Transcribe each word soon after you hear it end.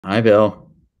Hi, Bill.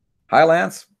 Hi,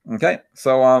 Lance. Okay,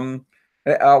 so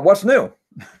what's new?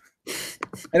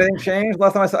 Anything changed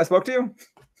last time I spoke to you?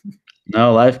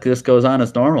 No, life just goes on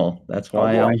as normal. That's Oh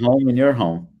why boy. I'm home and you're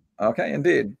home. Okay,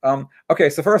 indeed. Okay,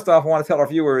 so first off, I want to tell our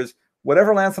viewers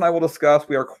whatever Lance and I will discuss,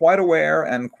 we are quite aware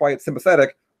and quite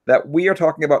sympathetic that we are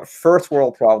talking about first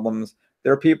world problems.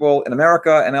 There are people in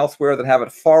America and elsewhere that have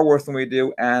it far worse than we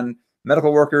do, and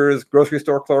medical workers, grocery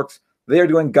store clerks, they are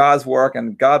doing God's work,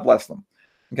 and God bless them.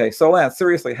 Okay, so Lance,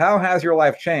 seriously, how has your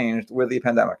life changed with the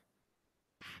pandemic?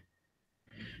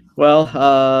 Well,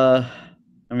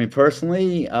 I mean,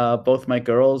 personally, both my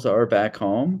girls are back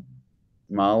home.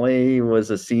 Molly was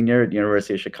a senior at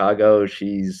University of Chicago.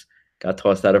 She's got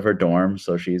tossed out of her dorm,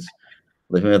 so she's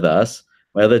living with us.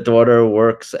 My other daughter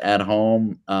works at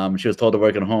home. She was told to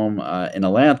work at home in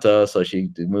Atlanta, so she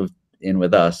moved in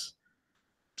with us.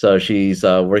 So she's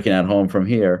working at home from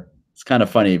here. It's kind of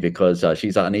funny because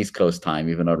she's on East Coast time,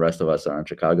 even though the rest of us are on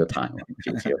Chicago time when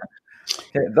she's here.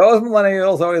 Okay, those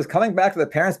millennials always coming back to the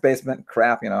parents' basement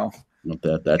crap. Can't leave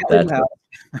That's the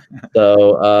house.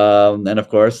 so. And of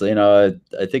course, I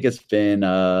think it's been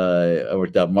I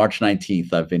worked out March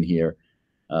 19th. I've been here,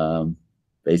 um,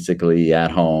 basically at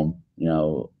home.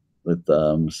 With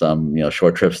some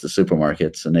short trips to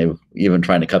supermarkets, and they've even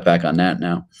trying to cut back on that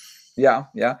now. Yeah,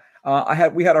 yeah.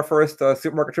 We had our first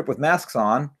supermarket trip with masks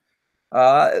on.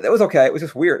 It was okay. It was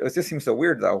just weird. It just seems so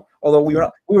weird though. Although we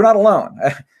were not alone.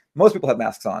 Most people had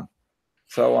masks on,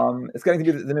 so it's getting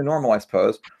to be the new normal, I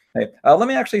suppose. Hey, let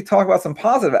me actually talk about some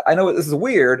positive. I know this is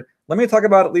weird. Let me talk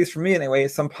about, at least for me anyway,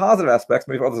 some positive aspects,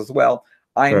 maybe for others as well.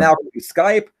 I Sure. now can do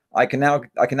Skype. I can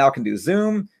now do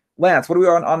Zoom. Lance, what are we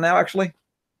on now? Actually,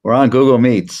 We're on Google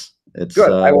Meets. It's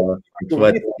good. I will. it's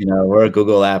what we're a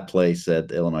Google app place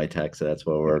at Illinois Tech, so that's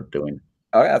what we're doing.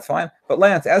 Okay, that's fine. But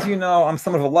Lance, as you know, I'm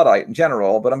somewhat of a Luddite in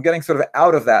general, but I'm getting sort of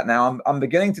out of that now. I'm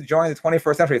beginning to join the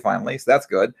 21st century finally, so that's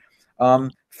good.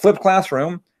 Flipped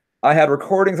classroom. I had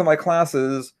recordings of my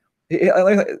classes,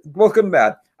 both good and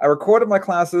bad. I recorded my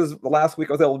classes the last week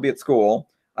I was able to be at school.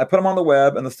 I put them on the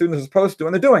web, and the students are supposed to,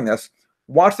 and they're doing this.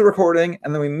 Watch the recording,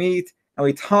 and then we meet and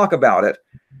we talk about it.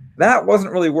 That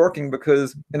wasn't really working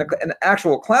because in an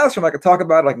actual classroom, I could talk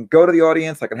about it. I can go to the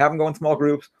audience. I can have them go in small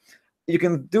groups. You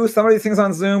can do some of these things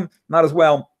on Zoom, not as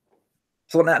well.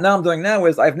 So what now I'm doing now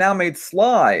is I've now made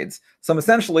slides. So I'm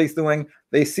essentially doing,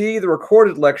 they see the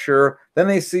recorded lecture, then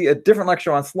they see a different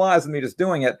lecture on slides than me just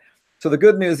doing it. So the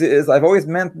good news is I've always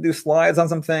meant to do slides on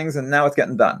some things, and now it's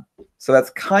getting done. So that's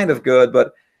kind of good,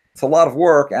 but it's a lot of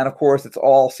work. And of course, it's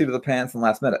all seat of the pants and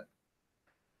last minute.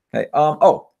 Okay.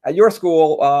 At your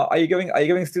school, are you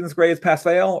giving students grades pass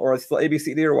fail, or is it still A B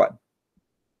C D or what?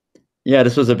 Yeah,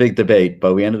 this was a big debate,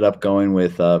 but we ended up going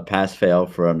with pass fail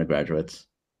for undergraduates,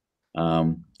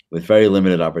 with very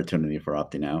limited opportunity for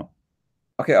opting out.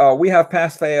 Okay, we have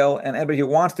pass fail, and anybody who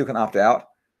wants to can opt out,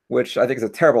 which I think is a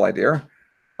terrible idea.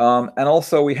 And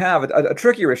also, we have a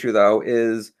trickier issue though,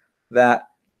 is that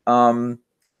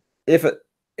if it,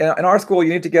 in our school you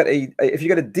need to get if you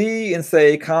get a D in,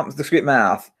 say, discrete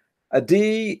math, a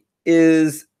D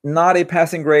is not a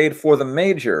passing grade for the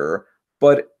major,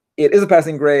 but it is a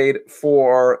passing grade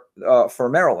for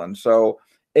Maryland. So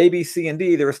A, B, C, and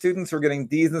D, there are students who are getting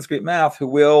D's in discrete math who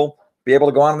will be able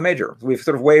to go on in the major. We've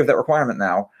sort of waived that requirement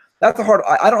now. That's a hard.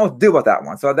 I don't know what to do about that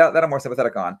one. So that I'm more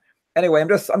sympathetic on. Anyway, I'm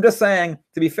just saying,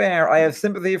 to be fair, I have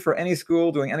sympathy for any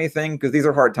school doing anything because these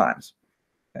are hard times.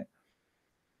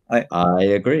 Okay. I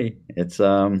agree. It's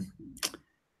I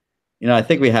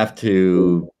think we have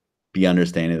to be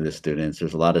understanding of the students.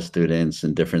 There's a lot of students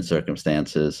in different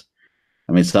circumstances.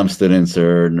 I mean, some students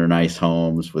are in their nice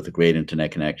homes with great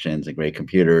internet connections and great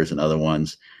computers, and other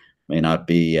ones may not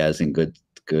be as in good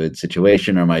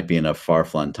situation, or might be in a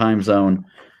far-flung time zone.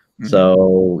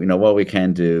 So, what we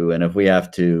can do, and if we have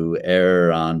to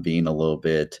err on being a little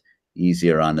bit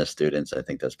easier on the students, I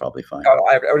think that's probably fine. I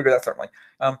would agree with that, certainly.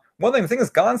 One thing, the thing has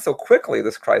gone so quickly,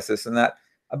 this crisis, and that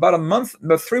about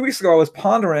 3 weeks ago, I was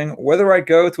pondering whether I'd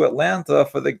go to Atlanta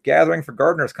for the Gathering for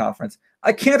Gardeners conference.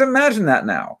 I can't imagine that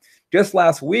now. Just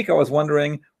last week, I was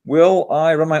wondering, will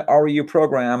I run my REU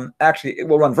program? Actually, it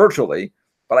will run virtually,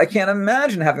 but I can't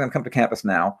imagine having them come to campus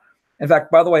now. In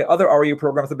fact, by the way, other REU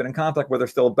programs have been in contact where they're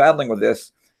still battling with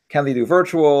this. Can they do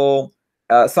virtual?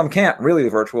 Some can't really do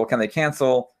virtual. Can they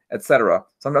cancel, etc.?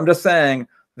 So I'm just saying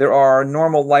there are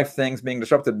normal life things being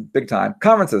disrupted big time.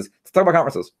 Conferences. Let's talk about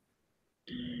conferences.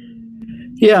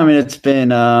 Yeah, I mean, it's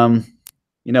been,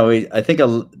 I think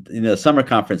summer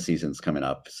conference season's coming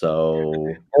up. So,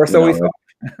 Or so we thought.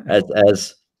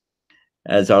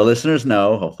 as our listeners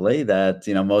know, hopefully, that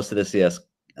most of the CS,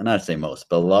 not to say most,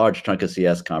 but a large chunk of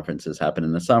CS conferences happen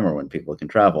in the summer when people can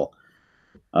travel.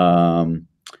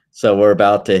 So we're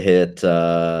about to hit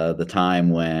the time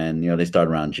when they start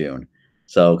around June.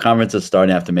 So conferences starting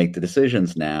to have to make the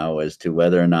decisions now as to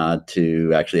whether or not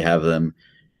to actually have them,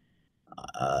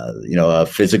 a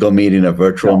physical meeting, a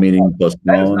virtual No, meeting that is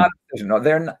not postponed. a decision. No,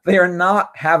 they are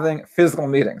not having physical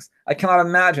meetings. I cannot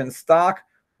imagine stock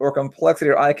or complexity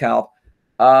or iCal.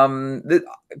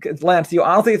 Lance, do you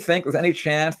honestly think there's any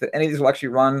chance that any of these will actually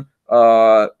run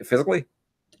physically?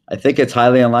 I think it's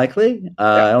highly unlikely.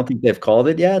 Yeah. I don't think they've called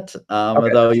it yet. Okay.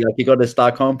 Although you go to the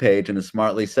stock homepage and it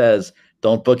smartly says,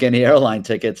 don't book any airline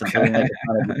tickets until we make a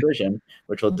final decision,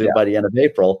 which we'll do Yeah. by the end of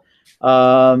April.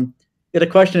 The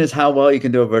question is how well you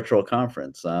can do a virtual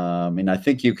conference. I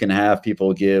think you can have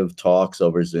people give talks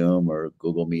over Zoom or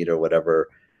Google Meet or whatever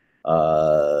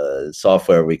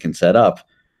software we can set up.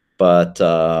 But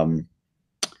trying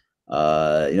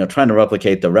to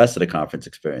replicate the rest of the conference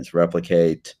experience,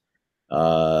 replicate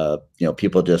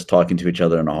people just talking to each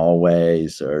other in the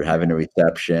hallways or having a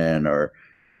reception or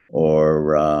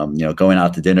going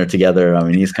out to dinner together.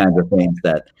 These kinds of things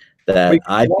We that can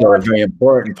I feel are watch. very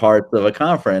important parts of a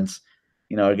conference,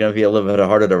 are going to be a little bit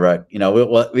harder to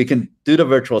we can do the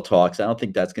virtual talks. I don't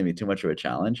think that's going to be too much of a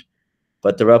challenge,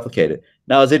 but to replicate it.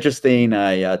 Now, it's interesting.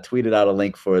 I tweeted out a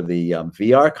link for the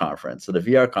VR conference. So the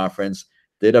VR conference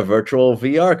did a virtual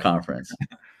VR conference.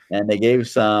 And they gave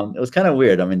some, it was kind of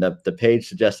weird. The page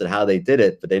suggested how they did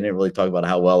it, but they didn't really talk about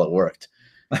how well it worked.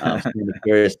 So I'm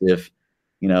curious if,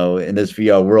 in this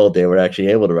VR world, they were actually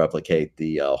able to replicate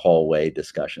the hallway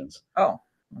discussions. Oh,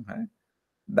 okay.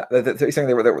 You're saying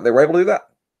they were able to do that?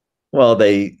 Well,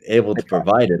 they able to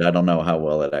provide it. I don't know how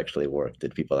well it actually worked.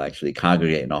 Did people actually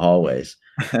congregate in the hallways?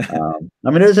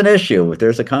 There's an issue. If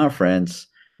there's a conference,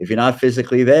 if you're not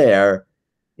physically there,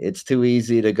 it's too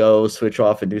easy to go switch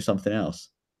off and do something else.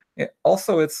 Yeah.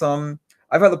 Also, it's I've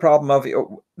had the problem of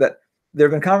that there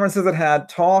have been conferences that had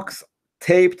talks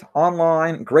taped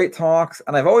online, great talks,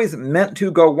 and I've always meant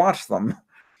to go watch them.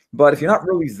 But if you're not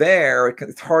really there,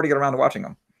 it's hard to get around to watching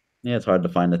them. Yeah, it's hard to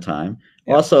find the time.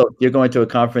 Yeah. Also, if you're going to a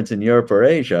conference in Europe or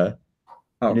Asia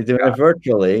and Oh you're doing God. it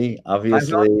virtually, Time zone?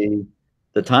 obviously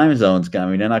the time zones,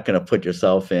 they're not going to put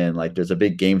yourself in, like there's a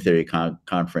big game theory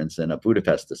conference in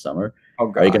Budapest this summer.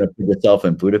 Oh Are you God. going to put yourself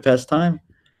in Budapest time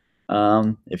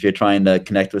if you're trying to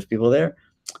connect with people there?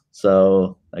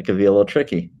 So that could be a little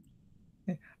tricky.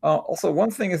 Also,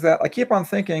 one thing is that I keep on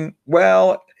thinking,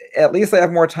 well, at least I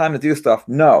have more time to do stuff.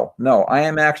 No, I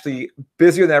am actually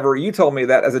busier than ever. You told me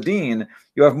that as a dean,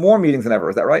 you have more meetings than ever.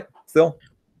 Is that right? Still?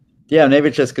 Yeah, maybe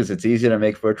it's just because it's easier to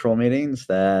make virtual meetings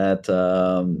that,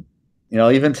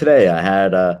 even today I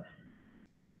had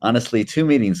honestly 2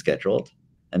 meetings scheduled,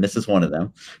 and this is one of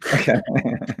them. Okay.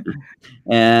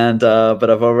 And but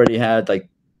I've already had like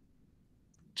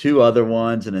 2 other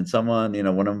ones, and then someone,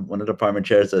 one of the department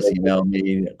chairs just emailed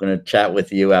me, I'm going to chat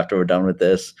with you after we're done with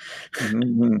this.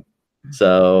 Mm-hmm.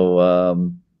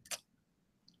 So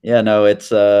yeah, no, it's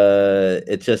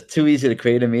just too easy to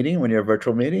create a meeting when you're a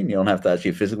virtual meeting. You don't have to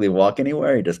actually physically walk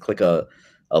anywhere. You just click a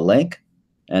link,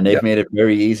 and they've made it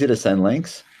very easy to send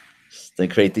links to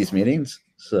create these meetings.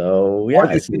 So yeah,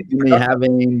 I see me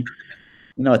having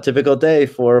a typical day,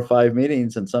 4 or 5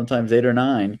 meetings, and sometimes 8 or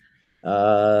 9.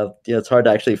 It's hard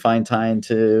to actually find time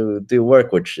to do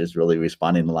work, which is really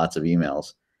responding to lots of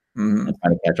emails and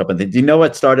trying to catch up. And do you know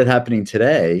what started happening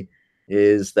today?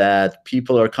 Is that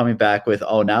people are coming back with,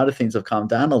 oh, now that things have calmed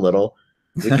down a little,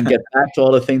 we can get back to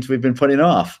all the things we've been putting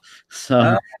off.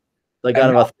 So I got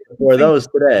about 3 or 4 of those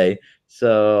today.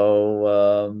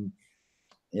 So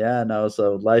yeah, no.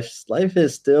 So life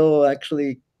is still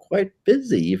actually quite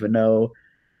busy, even though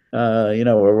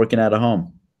we're working out of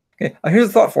home. Okay, here's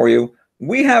a thought for you.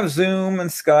 We have Zoom and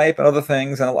Skype and other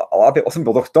things, and a lot of people, some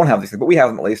people don't have these things, but we have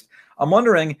them at least. I'm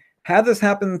wondering, had this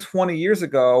happened 20 years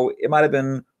ago, it might have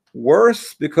been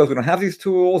worse because we don't have these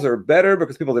tools, or better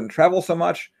because people didn't travel so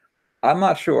much. I'm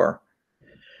not sure.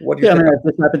 What do you think? If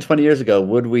this happened 20 years ago,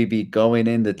 would we be going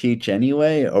in to teach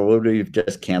anyway, or would we have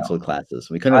just canceled classes?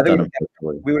 We couldn't have done it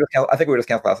virtually. I think we would have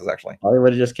canceled classes, actually. We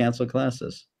would have just canceled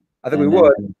classes. I think we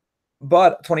would.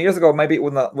 But 20 years ago, maybe it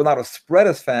would not have spread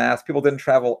as fast. People didn't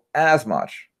travel as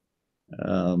much.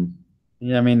 Yeah,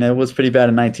 it was pretty bad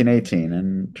in 1918,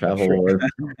 and travel was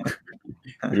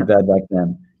pretty bad back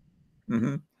then.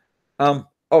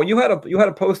 Mm-hmm. You had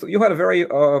a post. You had a very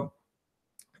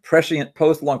prescient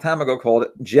post a long time ago called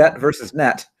 "Jet versus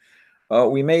Net."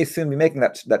 We may soon be making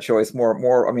that choice more.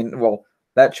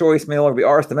 That choice may no longer be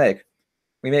ours to make.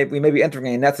 We may be entering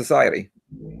a net society.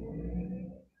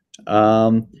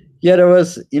 Yeah, there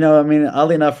was,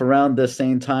 oddly enough, around the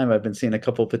same time, I've been seeing a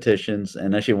couple petitions,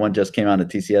 and actually one just came out in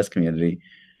the TCS community,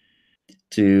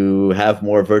 to have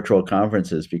more virtual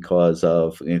conferences because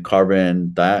of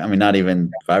not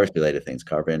even virus-related things,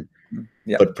 carbon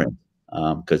Yeah. footprint,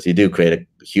 because you do create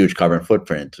a huge carbon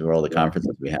footprint for all the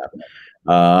conferences we have.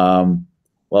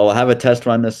 Well, we'll have a test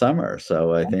run this summer,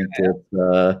 so I think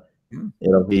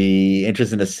it'll be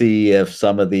interesting to see if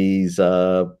some of these,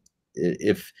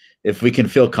 if we can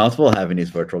feel comfortable having these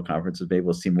virtual conferences, maybe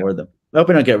we'll see more of them. I hope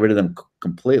we don't get rid of them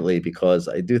completely, because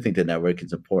I do think the network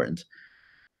is important.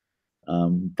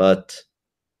 But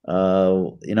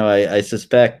I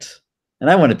suspect, and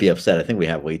I wouldn't be upset. I think we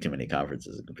have way too many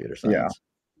conferences in computer science,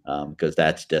 because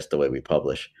that's just the way we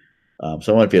publish. So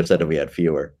I wouldn't be upset if we had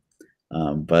fewer.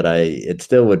 But it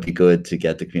still would be good to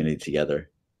get the community together.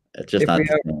 It's just not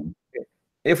the same.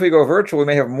 If we go virtual, we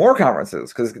may have more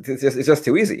conferences because it's just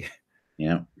too easy.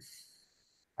 Yeah.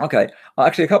 Okay.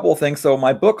 Actually, a couple of things. So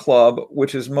my book club,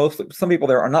 which is mostly, some people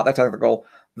there are not that technical.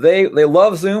 They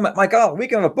love Zoom. My God, we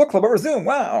can have a book club over Zoom.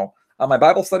 Wow. My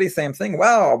Bible study, same thing.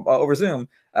 Wow, over Zoom.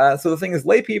 So the thing is,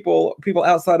 lay people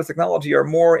outside of technology are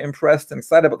more impressed and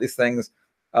excited about these things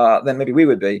than maybe we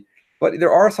would be. But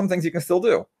there are some things you can still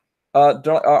do.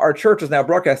 Our church is now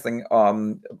broadcasting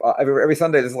every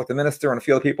Sunday. There's like the minister and a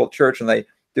few other people at church, and they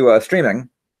do a streaming.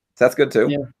 So that's good too.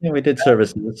 Yeah, we did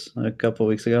services a couple of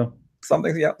weeks ago.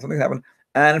 Something's happened.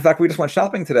 And in fact, we just went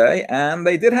shopping today, and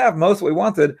they did have most of what we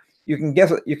wanted. You can guess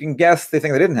the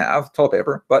thing they didn't have, toilet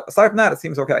paper. But aside from that, it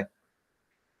seems okay.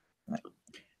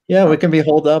 Yeah, we can be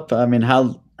holed up. I mean, I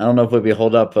don't know if we'd be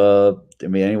holed up.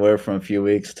 Anywhere from a few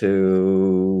weeks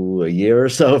to a year or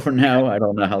so from now. I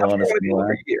don't know how long it's going to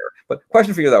last. But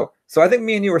question for you though. So I think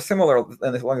me and you are similar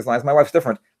along these lines. My wife's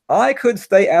different. I could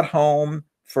stay at home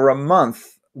for a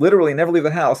month, literally never leave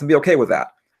the house, and be okay with that.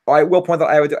 I will point out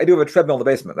I do have a treadmill in the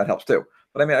basement. That helps too.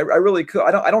 But I mean, I really could.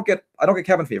 I don't get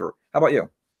cabin fever. How about you?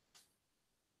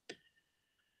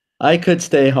 I could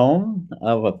stay home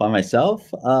by myself.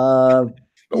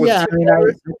 Yeah, I mean, I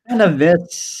kind of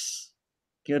miss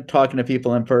talking to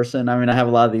people in person. I mean, I have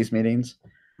a lot of these meetings.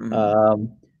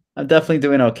 I'm definitely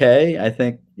doing okay. I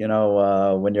think,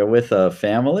 when you're with a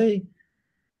family,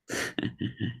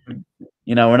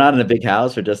 we're not in a big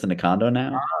house. We're just in a condo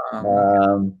now.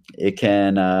 It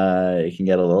can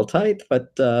get a little tight,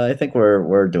 but I think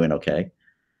we're doing okay.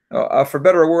 For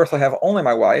better or worse, I have only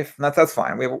my wife, and that's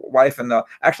fine. We have a wife, and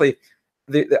actually,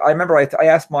 I remember I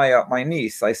asked my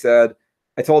niece.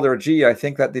 I told her, gee, I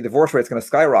think that the divorce rate is going to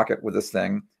skyrocket with this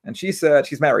thing. And she said,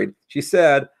 she's married. She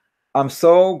said, I'm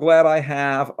so glad I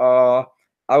have, I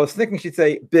was thinking she'd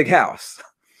say big house,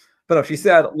 but no, she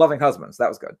said loving husbands. That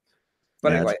was good.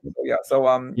 But anyway,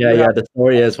 the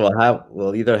story is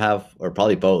we'll either have, or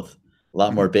probably both, a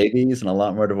lot more babies and a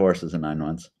lot more divorces in 9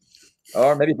 months.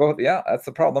 Or maybe both. Yeah, that's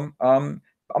the problem. I'm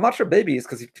not sure babies,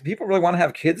 because people really want to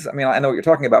have kids. I mean, I know what you're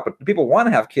talking about, but people want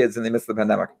to have kids in the midst of the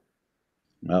pandemic.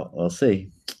 Well, we'll see.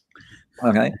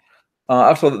 Okay.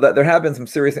 Also, there have been some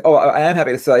serious. Oh, I am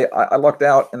happy to say I lucked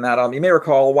out in that. You may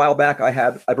recall a while back I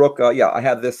had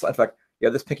this. In fact,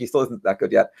 this pinky still isn't that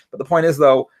good yet. But the point is,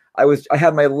 though, I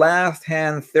had my last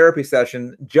hand therapy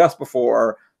session just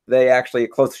before they actually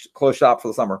closed shop for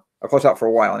the summer. Or closed shop for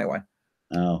a while anyway.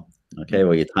 Oh, okay.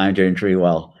 Well, you timed your injury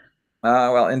well.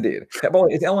 Well, indeed. Well,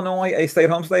 is Illinois a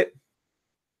stay-at-home state?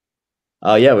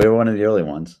 Oh yeah, we were one of the early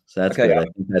ones, so that's good. I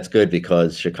think that's good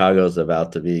because Chicago's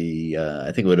about to be.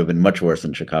 I think it would have been much worse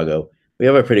than Chicago. We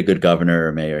have a pretty good governor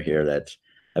or mayor here that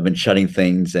have been shutting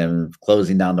things and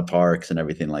closing down the parks and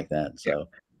everything like that. So,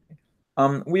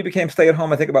 we became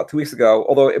stay-at-home, I think, about 2 weeks ago.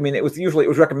 Although, I mean, it was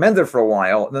recommended for a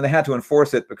while, and then they had to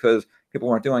enforce it because people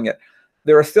weren't doing it.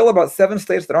 There are still about 7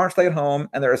 states that aren't stay-at-home,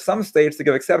 and there are some states that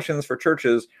give exceptions for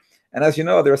churches. And as you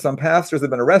know, there are some pastors that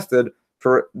have been arrested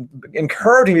for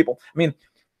encouraging people. I mean,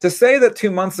 to say that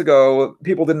 2 months ago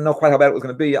people didn't know quite how bad it was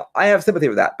going to be, I have sympathy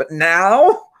with that. But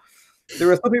now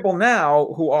there are some people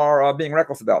now who are being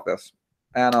reckless about this,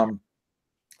 and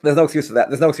there's no excuse for that.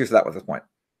 There's no excuse for that at this point.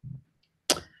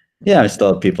 Yeah, I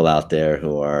still have people out there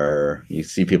you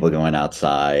see people going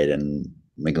outside and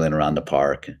mingling around the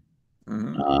park.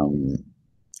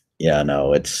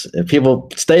 It's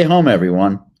people stay home,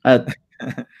 everyone. Well,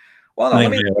 no, I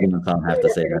have to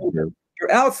say that too.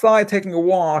 You're outside taking a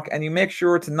walk, and you make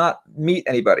sure to not meet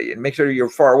anybody, and make sure you're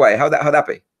far away. How'd that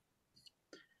be?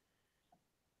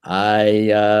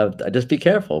 I just be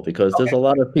careful because there's a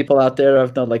lot of people out there.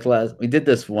 I've done we did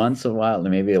this once a while,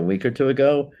 maybe a week or two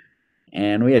ago,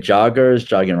 and we had joggers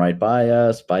jogging right by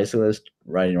us, bicyclists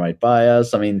riding right by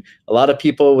us. I mean, a lot of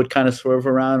people would kind of swerve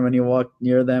around when you walk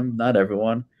near them. Not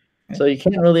everyone, so you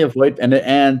can't really avoid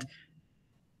and.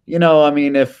 I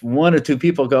mean, if 1 or 2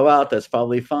 people go out, that's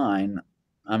probably fine.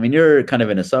 I mean, you're kind of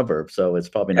in a suburb, so it's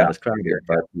probably Yeah, not as crowded. here,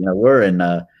 But we're in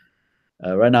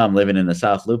right now. I'm living in the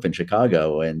South Loop in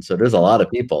Chicago, and so there's a lot of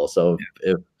people. So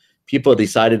if people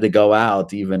decided to go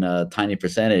out, even a tiny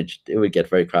percentage, it would get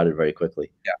very crowded very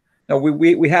quickly. yeah. No,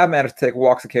 we have managed to take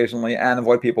walks occasionally and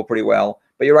avoid people pretty well.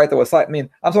 But you're right, though. I mean,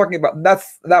 I'm talking about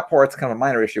that part's kind of a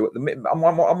minor issue. I'm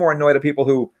more annoyed at people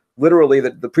who literally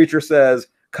the preacher says,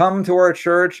 "Come to our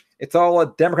church. It's all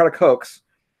a Democratic hoax,"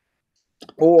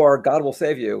 or "God will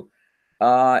save you."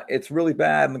 It's really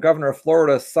bad. And the governor of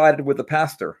Florida sided with the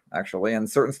pastor, actually. And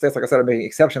certain states, like I said, are making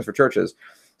exceptions for churches.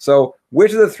 So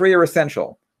which of the three are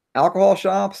essential? Alcohol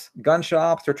shops, gun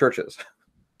shops, or churches?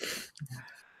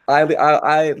 I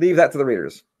leave that to the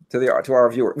readers, to our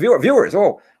viewers.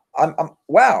 Oh,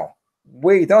 wow.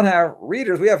 We don't have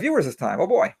readers. We have viewers this time. Oh,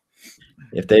 boy.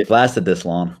 If they've lasted this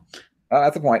long.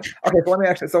 That's the point. Okay, so let me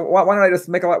actually. So why don't I just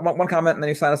make one comment and then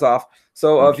you sign us off?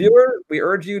 So, Okay. viewer, we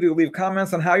urge you to leave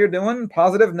comments on how you're doing,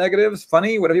 positive, negatives,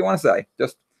 funny, whatever you want to say.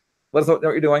 Just let us know what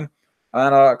you're doing.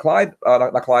 And Clyde,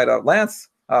 not Clyde, Lance.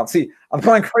 See, I'm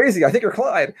going crazy. I think you're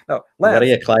Clyde. No, Lance. We gotta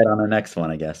get Clyde on the next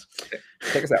one, I guess. Okay,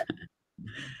 take us out.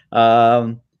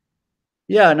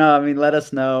 Yeah, no, I mean, let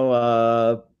us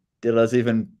know.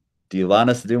 Do you want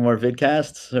us to do more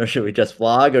vidcasts, or should we just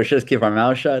vlog, or should we just keep our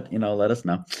mouth shut? Let us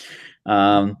know.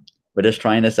 We're just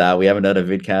trying this out. We haven't done a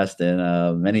vidcast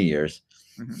in many years.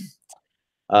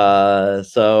 Mm-hmm.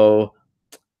 So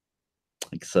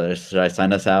should I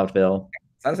sign us out, Phil?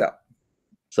 Sign us out.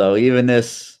 So even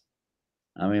this,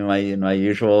 I mean, my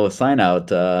usual sign out,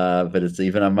 but it's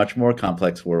even a much more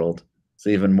complex world. It's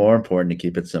even more important to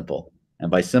keep it simple. And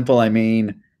by simple, I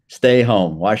mean stay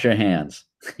home, wash your hands,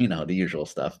 the usual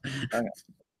stuff.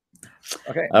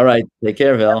 Okay. All right. Take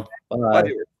care, Phil.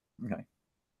 Bye. Okay.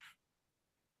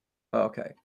 Okay.